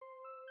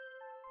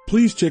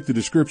Please check the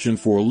description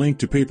for a link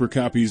to paper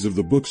copies of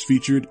the books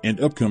featured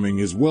and upcoming,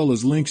 as well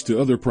as links to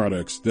other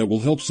products that will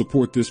help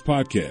support this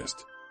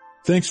podcast.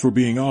 Thanks for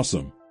being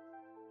awesome.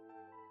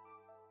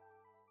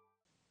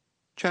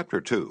 Chapter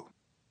 2.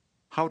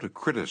 How to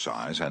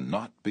Criticize and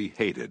Not Be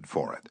Hated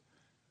for It.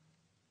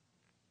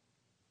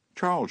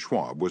 Charles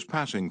Schwab was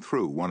passing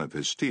through one of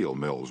his steel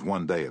mills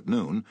one day at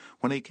noon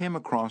when he came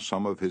across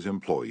some of his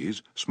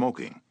employees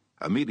smoking.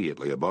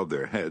 Immediately above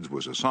their heads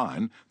was a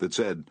sign that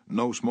said,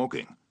 "No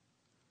smoking."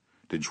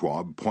 Did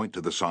Schwab point to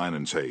the sign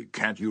and say,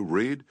 "Can't you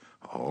read?"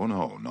 Oh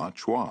no, not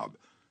Schwab.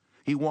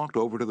 He walked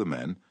over to the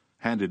men,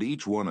 handed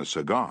each one a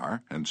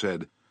cigar, and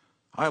said,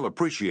 "I'll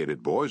appreciate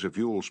it, boys, if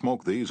you'll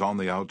smoke these on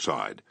the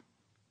outside."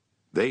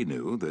 They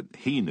knew that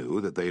he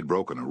knew that they had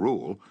broken a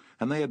rule,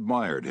 and they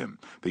admired him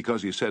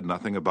because he said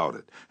nothing about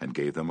it and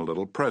gave them a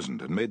little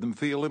present and made them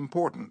feel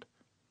important.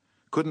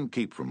 Couldn't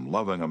keep from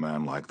loving a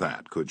man like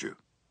that, could you?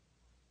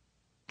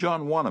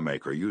 John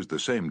Wanamaker used the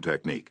same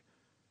technique.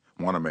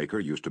 Wanamaker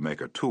used to make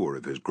a tour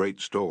of his great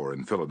store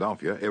in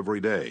Philadelphia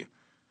every day.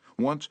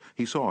 Once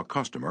he saw a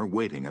customer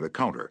waiting at a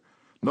counter.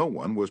 No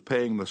one was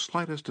paying the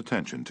slightest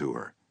attention to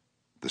her.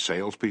 The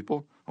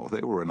salespeople,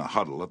 they were in a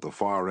huddle at the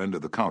far end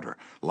of the counter,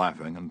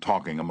 laughing and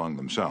talking among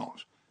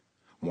themselves.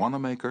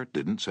 Wanamaker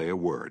didn't say a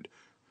word.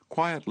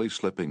 Quietly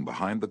slipping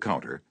behind the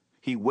counter,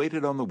 he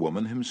waited on the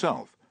woman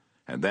himself,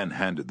 and then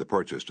handed the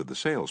purchase to the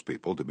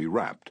salespeople to be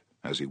wrapped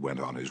as he went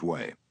on his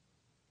way.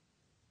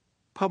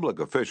 Public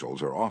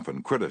officials are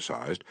often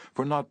criticized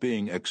for not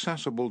being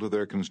accessible to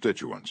their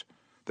constituents.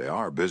 They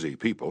are busy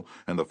people,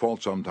 and the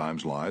fault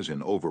sometimes lies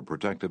in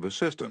overprotective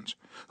assistants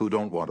who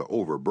don't want to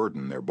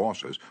overburden their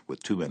bosses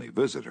with too many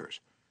visitors.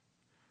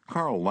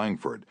 Carl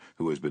Langford,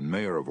 who has been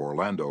mayor of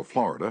Orlando,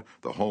 Florida,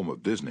 the home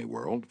of Disney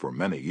World, for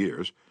many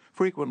years,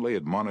 frequently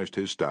admonished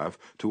his staff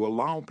to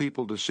allow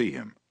people to see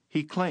him.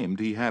 He claimed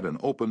he had an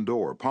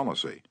open-door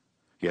policy.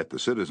 Yet the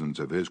citizens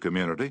of his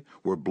community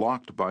were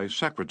blocked by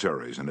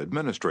secretaries and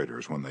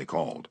administrators when they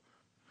called.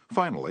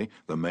 Finally,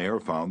 the mayor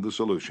found the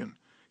solution.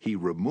 He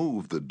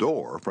removed the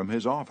door from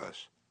his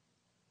office.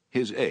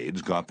 His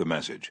aides got the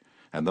message,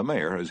 and the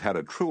mayor has had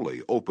a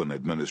truly open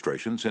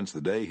administration since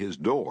the day his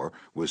door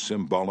was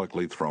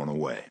symbolically thrown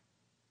away.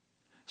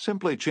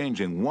 Simply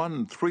changing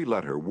one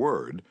three-letter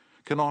word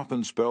can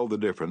often spell the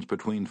difference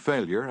between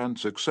failure and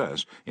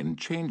success in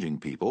changing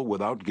people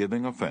without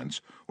giving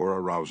offense or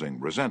arousing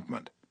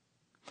resentment.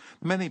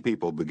 Many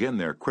people begin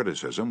their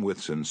criticism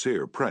with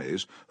sincere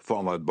praise,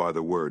 followed by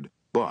the word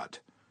 "but,"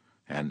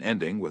 and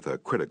ending with a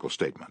critical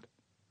statement.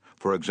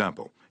 For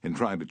example, in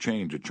trying to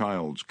change a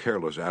child's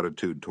careless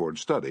attitude toward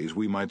studies,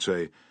 we might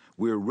say,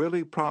 "We're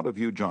really proud of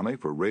you, Johnny,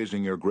 for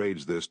raising your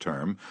grades this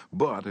term,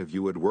 but if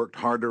you had worked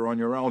harder on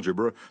your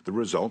algebra, the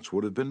results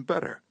would have been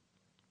better."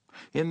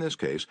 In this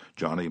case,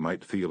 Johnny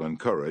might feel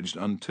encouraged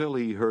until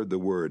he heard the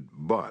word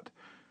 "but."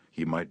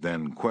 He might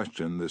then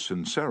question the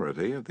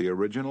sincerity of the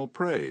original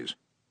praise.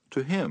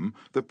 To him,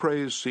 the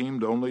praise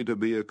seemed only to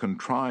be a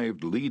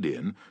contrived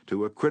lead-in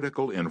to a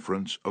critical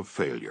inference of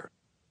failure.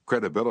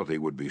 Credibility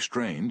would be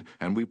strained,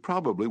 and we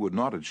probably would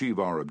not achieve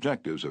our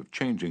objectives of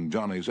changing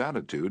Johnny's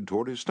attitude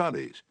toward his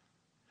studies.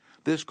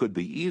 This could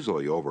be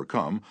easily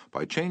overcome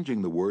by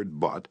changing the word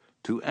 "but"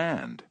 to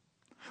 "and."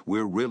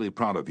 "We're really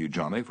proud of you,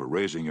 Johnny, for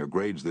raising your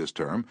grades this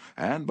term,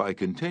 and by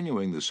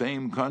continuing the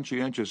same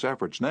conscientious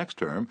efforts next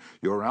term,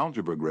 your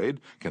algebra grade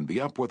can be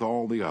up with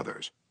all the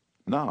others."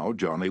 Now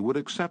Johnny would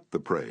accept the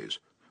praise,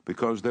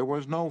 because there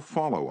was no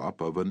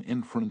follow-up of an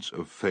inference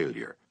of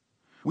failure.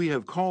 We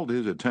have called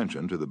his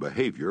attention to the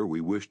behavior we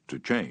wished to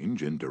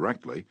change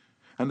indirectly,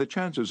 and the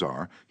chances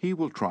are he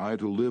will try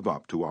to live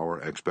up to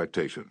our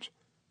expectations.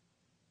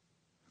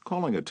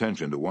 Calling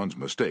attention to one's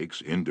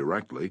mistakes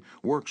indirectly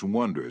works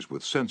wonders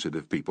with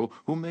sensitive people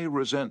who may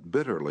resent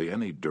bitterly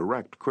any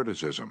direct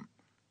criticism.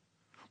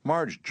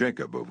 Marge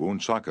Jacob of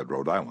Woonsocket,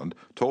 Rhode Island,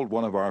 told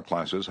one of our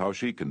classes how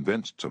she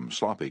convinced some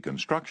sloppy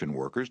construction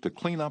workers to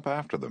clean up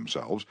after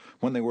themselves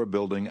when they were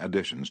building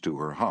additions to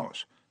her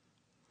house.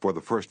 For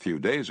the first few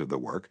days of the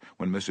work,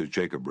 when Mrs.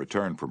 Jacob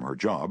returned from her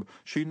job,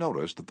 she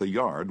noticed that the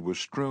yard was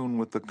strewn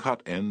with the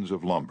cut ends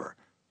of lumber.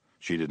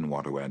 She didn't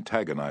want to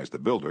antagonize the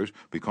builders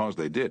because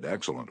they did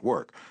excellent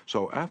work,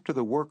 so after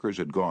the workers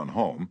had gone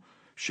home,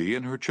 she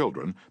and her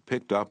children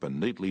picked up and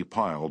neatly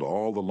piled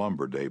all the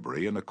lumber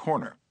debris in a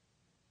corner.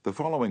 The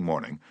following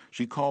morning,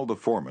 she called the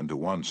foreman to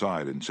one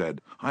side and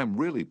said, "I'm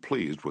really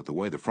pleased with the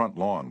way the front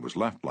lawn was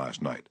left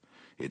last night.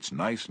 It's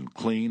nice and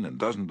clean and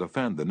doesn't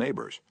offend the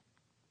neighbors."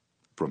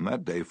 From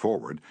that day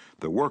forward,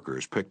 the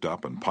workers picked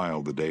up and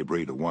piled the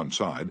debris to one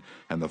side,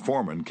 and the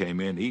foreman came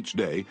in each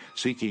day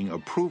seeking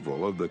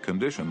approval of the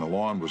condition the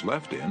lawn was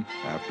left in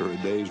after a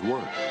day's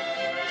work.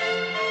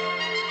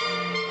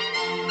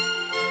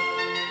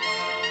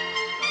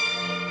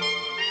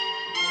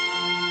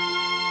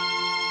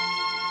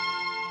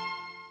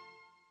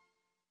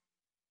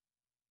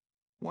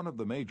 One of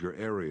the major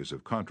areas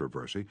of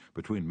controversy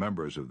between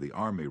members of the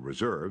Army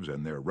Reserves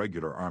and their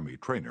regular Army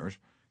trainers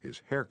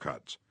is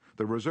haircuts.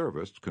 The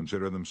reservists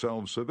consider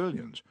themselves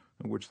civilians,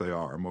 which they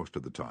are most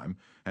of the time,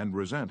 and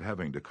resent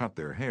having to cut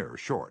their hair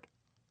short.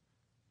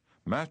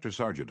 Master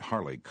Sergeant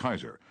Harley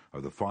Kaiser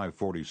of the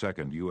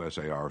 542nd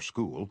USAR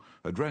School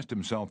addressed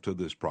himself to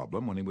this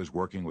problem when he was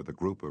working with a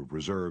group of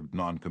reserved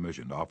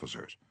non-commissioned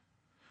officers.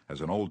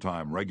 As an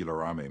old-time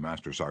regular Army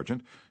Master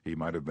Sergeant, he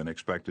might have been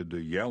expected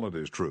to yell at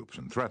his troops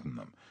and threaten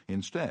them.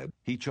 Instead,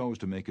 he chose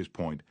to make his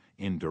point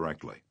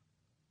indirectly.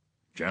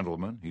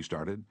 "Gentlemen," he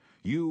started,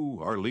 "you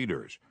are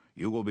leaders.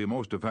 You will be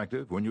most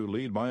effective when you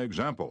lead by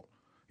example.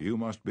 You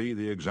must be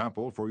the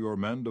example for your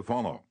men to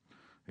follow.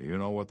 You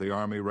know what the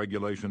Army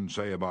regulations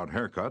say about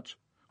haircuts.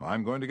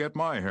 I'm going to get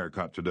my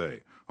haircut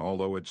today,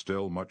 although it's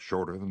still much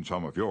shorter than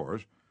some of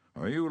yours.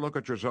 You look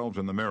at yourselves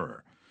in the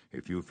mirror.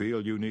 If you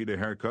feel you need a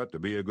haircut to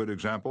be a good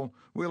example,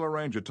 we'll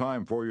arrange a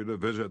time for you to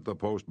visit the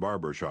post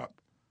barber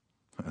shop."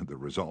 And the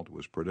result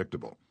was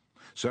predictable.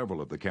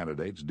 Several of the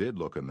candidates did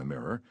look in the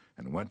mirror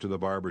and went to the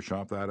barber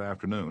shop that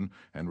afternoon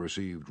and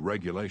received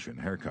regulation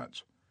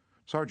haircuts.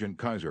 Sergeant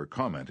Kaiser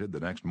commented the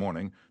next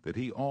morning that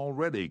he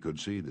already could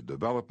see the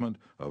development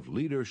of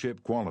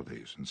leadership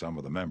qualities in some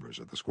of the members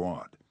of the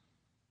squad.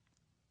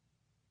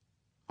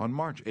 On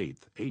March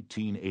 8,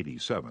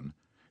 1887,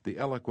 the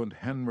eloquent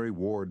Henry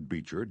Ward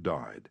Beecher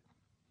died.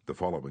 The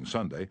following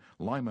Sunday,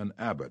 Lyman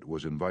Abbott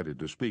was invited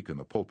to speak in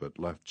the pulpit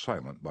left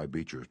silent by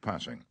Beecher's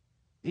passing.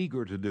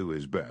 Eager to do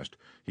his best,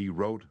 he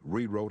wrote,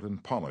 rewrote,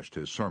 and polished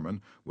his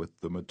sermon with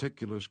the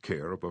meticulous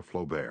care of a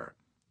Flaubert.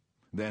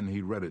 Then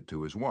he read it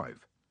to his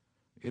wife.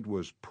 It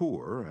was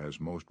poor, as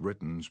most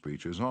written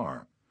speeches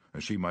are.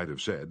 She might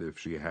have said, if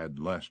she had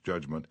less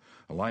judgment,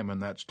 "Lyman,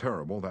 that's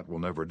terrible, that will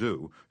never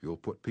do. You'll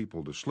put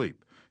people to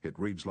sleep. It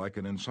reads like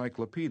an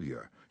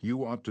encyclopedia.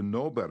 You ought to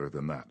know better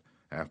than that,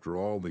 after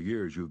all the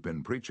years you've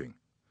been preaching.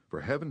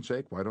 For heaven's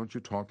sake, why don't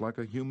you talk like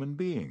a human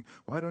being?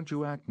 Why don't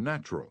you act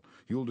natural?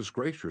 You'll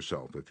disgrace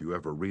yourself if you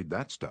ever read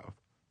that stuff."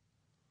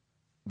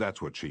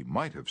 That's what she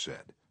might have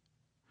said.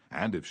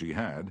 And if she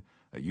had,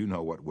 you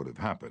know what would have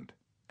happened.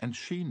 And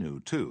she knew,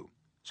 too.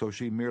 So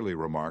she merely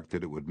remarked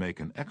that it would make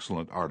an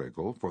excellent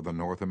article for the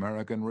North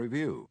American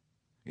Review.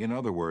 In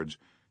other words,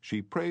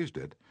 she praised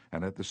it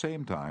and at the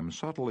same time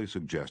subtly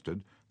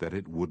suggested that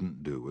it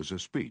wouldn't do as a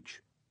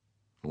speech.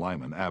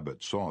 Lyman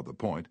Abbott saw the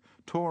point,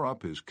 tore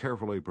up his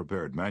carefully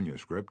prepared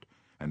manuscript,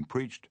 and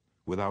preached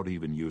without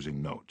even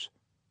using notes.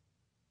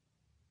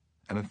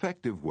 An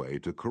effective way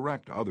to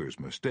correct others'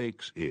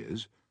 mistakes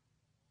is: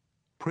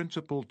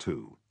 Principle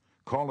 2.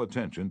 Call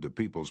attention to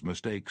people's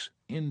mistakes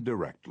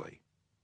indirectly.